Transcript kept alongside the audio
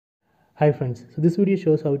Hi friends, so this video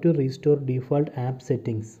shows how to restore default app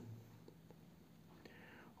settings.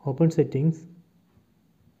 Open settings,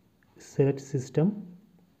 select system,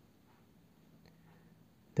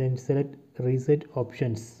 then select reset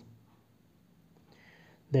options,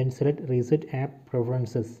 then select reset app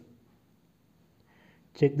preferences.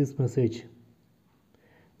 Check this message.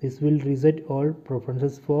 This will reset all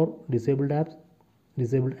preferences for disabled apps,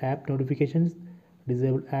 disabled app notifications,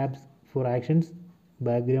 disabled apps for actions,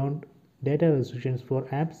 background data restrictions for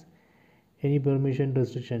apps, any permission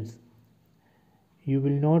restrictions. You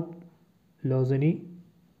will not lose any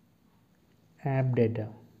app data.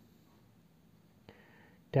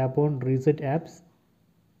 Tap on reset apps.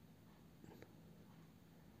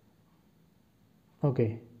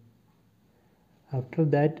 Okay, after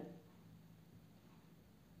that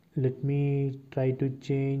let me try to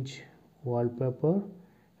change wallpaper.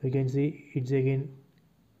 You can see it's again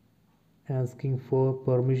asking for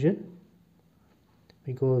permission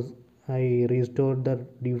because I restored the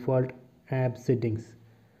default app settings.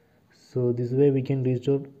 So this way we can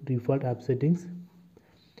restore default app settings.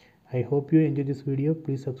 I hope you enjoyed this video.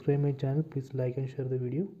 Please subscribe my channel. Please like and share the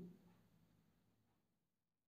video.